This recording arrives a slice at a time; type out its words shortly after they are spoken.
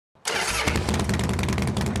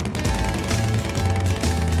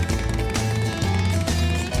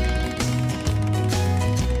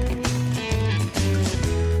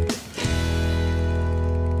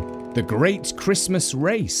The Great Christmas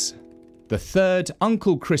Race, the third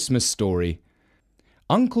Uncle Christmas story.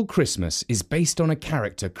 Uncle Christmas is based on a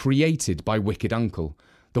character created by Wicked Uncle,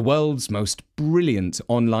 the world's most brilliant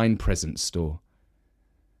online present store.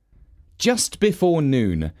 Just before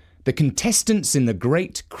noon, the contestants in the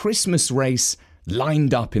Great Christmas Race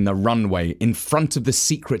lined up in the runway in front of the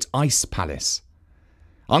secret ice palace.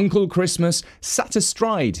 Uncle Christmas sat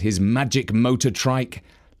astride his magic motor trike,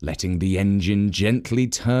 letting the engine gently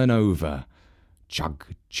turn over. Chug,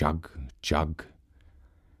 chug, chug.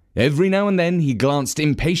 Every now and then he glanced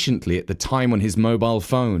impatiently at the time on his mobile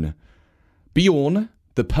phone. Bjorn,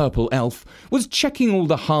 the purple elf, was checking all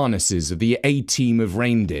the harnesses of the A-team of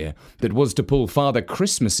reindeer that was to pull Father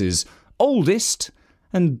Christmas's oldest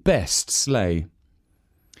and best sleigh.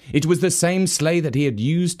 It was the same sleigh that he had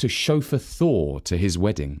used to chauffeur Thor to his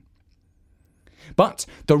wedding. But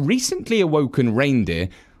the recently awoken reindeer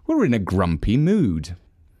were in a grumpy mood.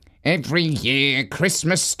 "Every year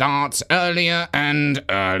Christmas starts earlier and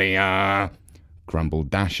earlier," grumbled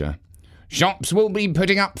Dasher. "Shops will be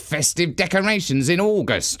putting up festive decorations in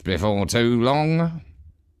August before too long."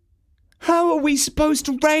 "How are we supposed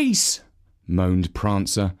to race?" moaned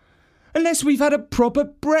Prancer. "Unless we've had a proper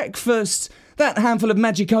breakfast. That handful of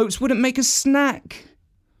magic oats wouldn't make a snack."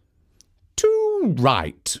 "Too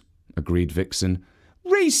right," agreed Vixen.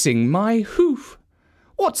 "Racing my hoof.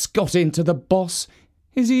 What's got into the boss?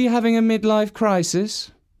 Is he having a midlife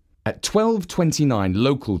crisis?" At 12:29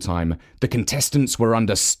 local time, the contestants were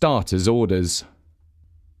under starters' orders.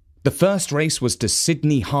 The first race was to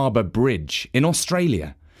Sydney Harbour Bridge in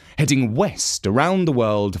Australia, heading west around the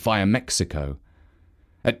world via Mexico.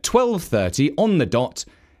 At 12:30 on the dot,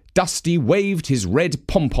 Dusty waved his red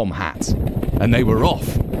pom-pom hat, and they were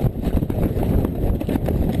off.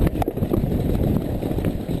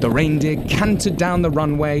 The reindeer cantered down the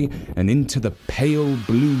runway and into the pale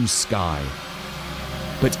blue sky.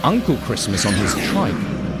 But Uncle Christmas on his trike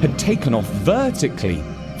had taken off vertically,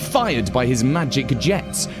 fired by his magic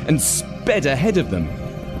jets, and sped ahead of them.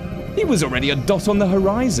 He was already a dot on the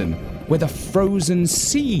horizon, where the frozen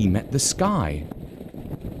sea met the sky.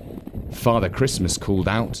 Father Christmas called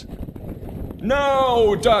out,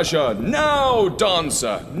 "Now, Dasher! Now,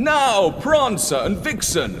 Dancer! Now, Prancer and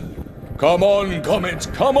Vixen! Come on, Comet!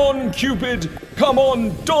 Come on, Cupid! Come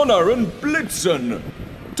on, Donner and Blitzen!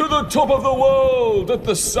 To the top of the world at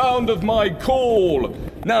the sound of my call!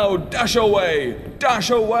 Now dash away!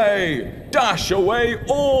 Dash away! Dash away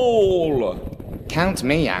all!" "Count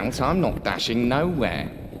me out, I'm not dashing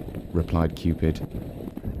nowhere," replied Cupid.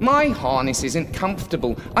 "My harness isn't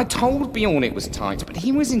comfortable. I told Bjorn it was tight, but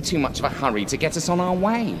he was in too much of a hurry to get us on our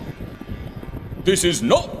way." "This is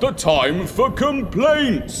not the time for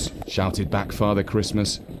complaints!" shouted back Father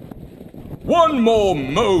Christmas. "One more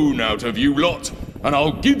moan out of you lot, and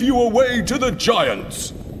I'll give you away to the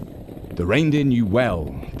giants!" The reindeer knew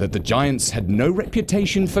well that the giants had no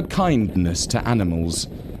reputation for kindness to animals.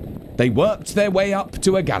 They worked their way up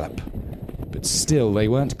to a gallop, but still they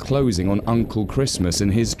weren't closing on Uncle Christmas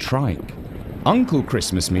and his trike. Uncle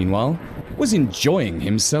Christmas, meanwhile, was enjoying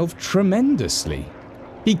himself tremendously.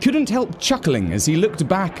 He couldn't help chuckling as he looked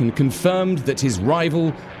back and confirmed that his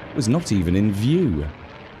rival was not even in view.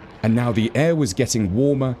 And now the air was getting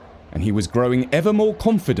warmer, and he was growing ever more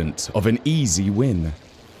confident of an easy win.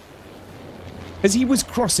 As he was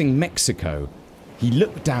crossing Mexico, he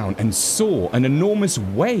looked down and saw an enormous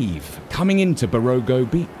wave coming into Barogo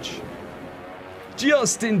Beach.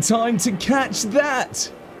 "Just in time to catch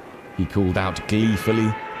that!" he called out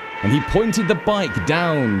gleefully, and he pointed the bike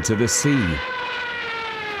down to the sea.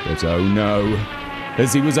 But oh no,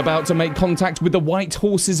 as he was about to make contact with the white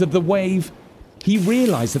horses of the wave, he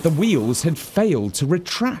realized that the wheels had failed to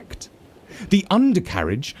retract. The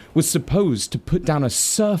undercarriage was supposed to put down a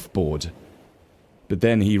surfboard. But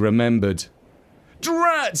then he remembered.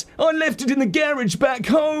 "Drat! I left it in the garage back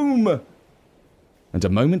home!" And a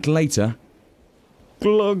moment later,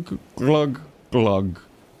 glug, glug, glug.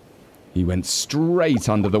 He went straight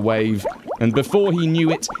under the wave, and before he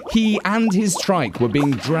knew it, he and his trike were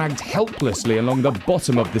being dragged helplessly along the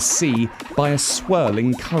bottom of the sea by a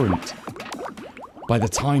swirling current. By the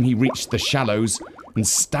time he reached the shallows and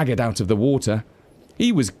staggered out of the water,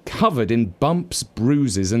 he was covered in bumps,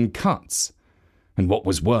 bruises, and cuts. And what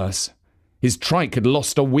was worse, his trike had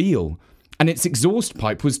lost a wheel, and its exhaust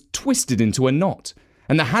pipe was twisted into a knot,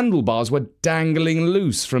 and the handlebars were dangling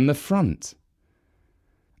loose from the front.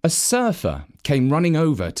 A surfer came running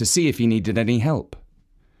over to see if he needed any help.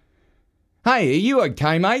 "Hey, are you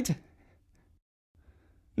okay, mate?"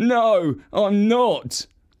 "No, I'm not,"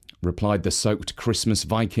 replied the soaked Christmas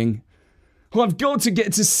Viking. I've got to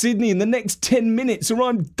get to Sydney in the next 10 minutes or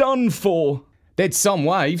I'm done for. There's some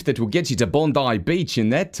wave that will get you to Bondi Beach in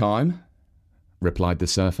that time, replied the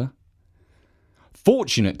surfer.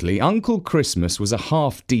 Fortunately, Uncle Christmas was a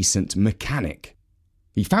half-decent mechanic.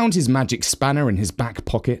 He found his magic spanner in his back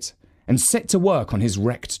pocket and set to work on his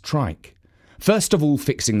wrecked trike, first of all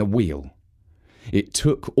fixing the wheel. It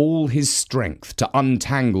took all his strength to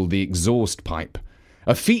untangle the exhaust pipe,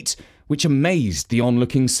 a feat which amazed the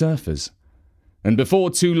onlooking surfers. And before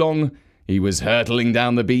too long, he was hurtling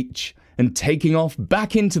down the beach and taking off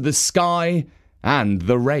back into the sky and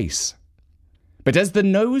the race. But as the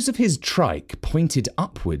nose of his trike pointed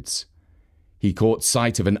upwards, he caught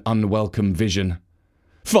sight of an unwelcome vision.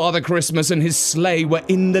 Father Christmas and his sleigh were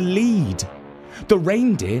in the lead. The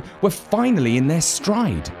reindeer were finally in their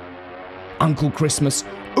stride. Uncle Christmas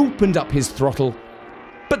opened up his throttle,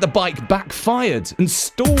 but the bike backfired and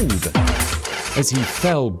stalled. As he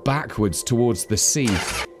fell backwards towards the sea,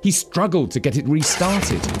 he struggled to get it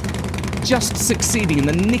restarted, just succeeding in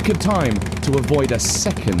the nick of time to avoid a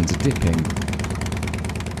second dipping.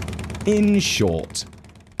 In short,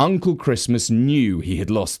 Uncle Christmas knew he had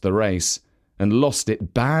lost the race, and lost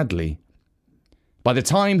it badly. By the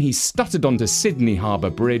time he stuttered onto Sydney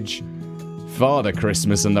Harbour Bridge, Father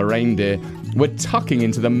Christmas and the reindeer were tucking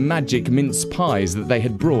into the magic mince pies that they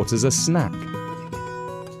had brought as a snack.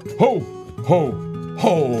 Ho, ho,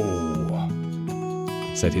 ho,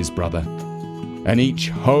 said his brother, and each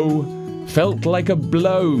ho felt like a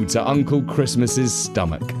blow to Uncle Christmas's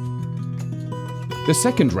stomach. The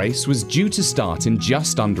second race was due to start in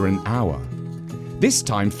just under an hour. This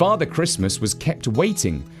time, Father Christmas was kept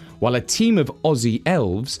waiting while a team of Aussie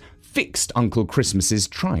elves fixed Uncle Christmas's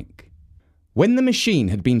trike. When the machine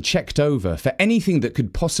had been checked over for anything that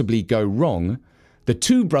could possibly go wrong, the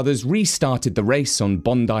two brothers restarted the race on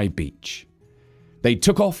Bondi Beach. They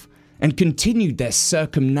took off and continued their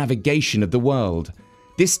circumnavigation of the world,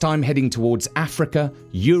 this time heading towards Africa,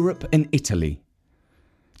 Europe and Italy.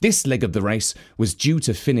 This leg of the race was due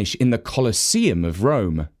to finish in the Colosseum of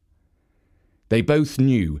Rome. They both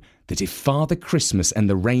knew that if Father Christmas and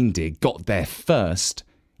the reindeer got there first,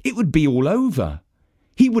 it would be all over.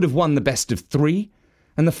 He would have won the best of three,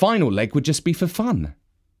 and the final leg would just be for fun.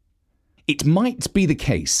 It might be the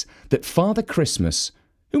case that Father Christmas,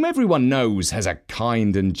 whom everyone knows has a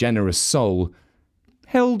kind and generous soul,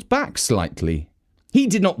 held back slightly. He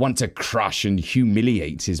did not want to crush and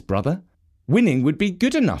humiliate his brother. Winning would be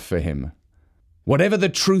good enough for him. Whatever the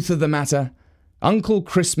truth of the matter, Uncle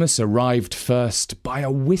Christmas arrived first by a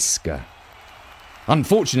whisker.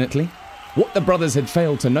 Unfortunately, what the brothers had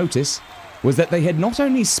failed to notice was that they had not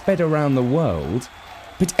only sped around the world,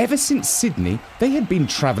 but ever since Sydney, they had been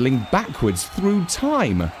travelling backwards through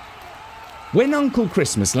time. When Uncle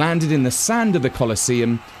Christmas landed in the sand of the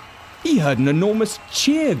Colosseum, he heard an enormous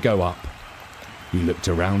cheer go up. He looked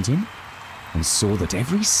around him and saw that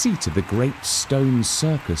every seat of the great stone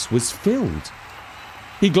circus was filled.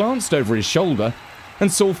 He glanced over his shoulder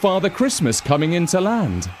and saw Father Christmas coming into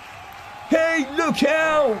land. Hey, look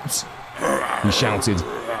out! He shouted,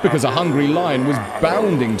 because a hungry lion was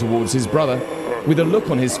bounding towards his brother, with a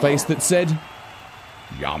look on his face that said,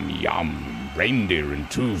 Yum, yum, reindeer and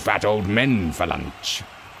two fat old men for lunch.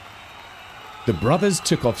 The brothers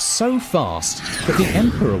took off so fast that the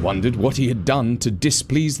Emperor wondered what he had done to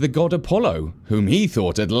displease the god Apollo, whom he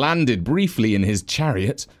thought had landed briefly in his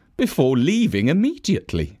chariot before leaving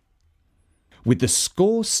immediately. With the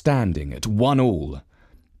score standing at 1-1,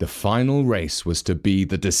 the final race was to be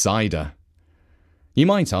the decider. You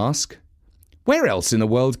might ask, where else in the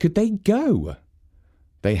world could they go?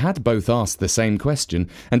 They had both asked the same question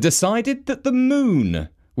and decided that the moon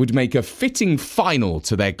would make a fitting final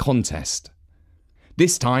to their contest.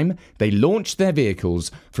 This time, they launched their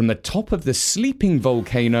vehicles from the top of the sleeping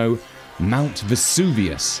volcano, Mount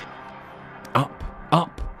Vesuvius. Up,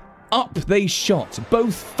 up, up they shot,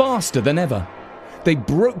 both faster than ever. They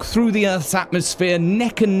broke through the Earth's atmosphere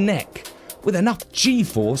neck and neck, with enough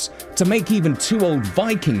G-force to make even two old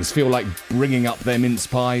Vikings feel like bringing up their mince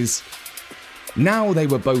pies. Now they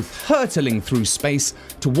were both hurtling through space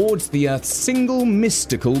towards the Earth's single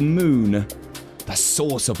mystical moon, the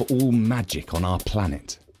source of all magic on our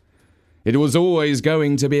planet. It was always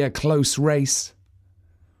going to be a close race.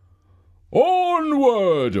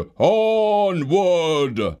 Onward!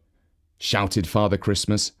 Onward! Shouted Father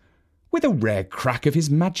Christmas, with a rare crack of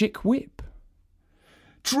his magic whip.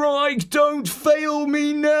 Trike, don't fail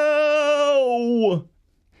me now!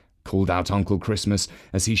 Called out Uncle Christmas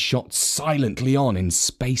as he shot silently on in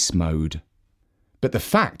space mode. But the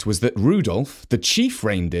fact was that Rudolph, the chief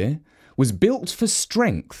reindeer, was built for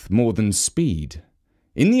strength more than speed.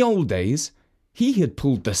 In the old days, He had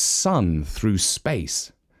pulled the sun through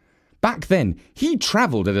space. Back then, he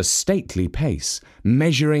travelled at a stately pace,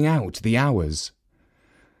 measuring out the hours.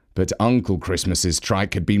 But Uncle Christmas's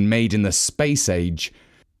trike had been made in the space age.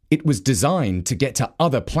 It was designed to get to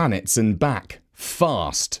other planets and back,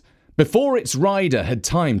 fast, before its rider had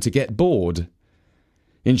time to get bored.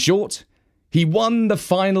 In short, he won the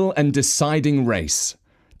final and deciding race,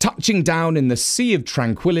 touching down in the Sea of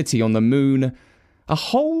Tranquility on the moon, a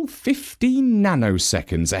whole 15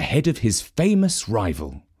 nanoseconds ahead of his famous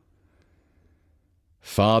rival.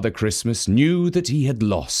 Father Christmas knew that he had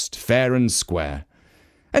lost, fair and square,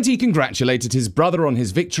 and he congratulated his brother on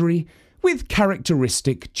his victory with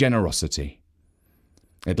characteristic generosity.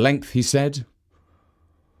 At length he said,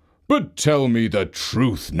 "But tell me the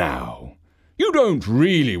truth now. You don't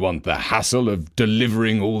really want the hassle of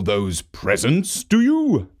delivering all those presents, do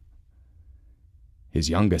you?" His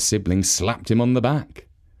younger sibling slapped him on the back.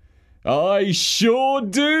 "I sure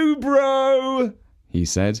do, bro," he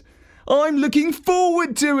said. "I'm looking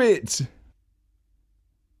forward to it."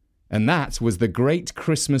 And that was The Great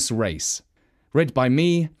Christmas Race, read by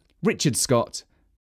me, Richard Scott,